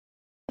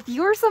If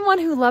you're someone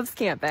who loves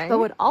camping, but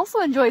would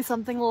also enjoy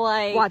something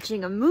like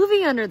watching a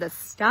movie under the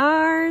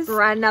stars,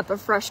 grinding up a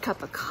fresh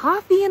cup of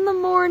coffee in the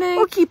morning,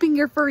 or keeping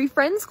your furry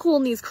friends cool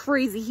in these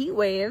crazy heat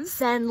waves,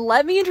 then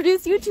let me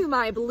introduce you to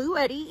my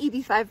BLUETTI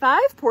EB55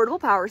 portable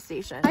power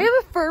station. I am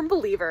a firm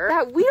believer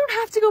that we don't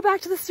have to go back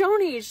to the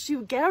Stone Age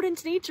to get out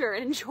into nature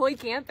and enjoy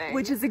camping,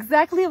 which is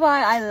exactly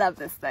why I love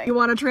this thing. You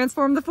want to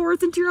transform the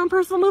forest into your own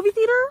personal movie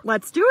theater?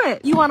 Let's do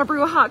it. You want to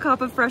brew a hot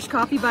cup of fresh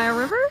coffee by a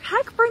river?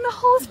 Heck, bring the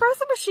whole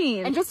espresso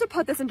machine. And just to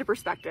put this into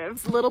perspective,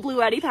 this little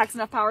BLUETTI packs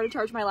enough power to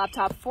charge my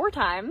laptop 4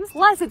 times,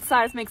 plus its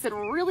size makes it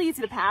really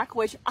easy to pack,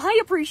 which I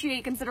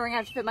appreciate considering I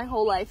have to fit my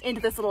whole life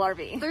into this little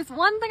RV. There's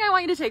one thing I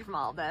want you to take from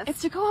all of this.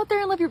 It's to go out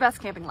there and live your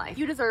best camping life.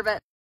 You deserve it.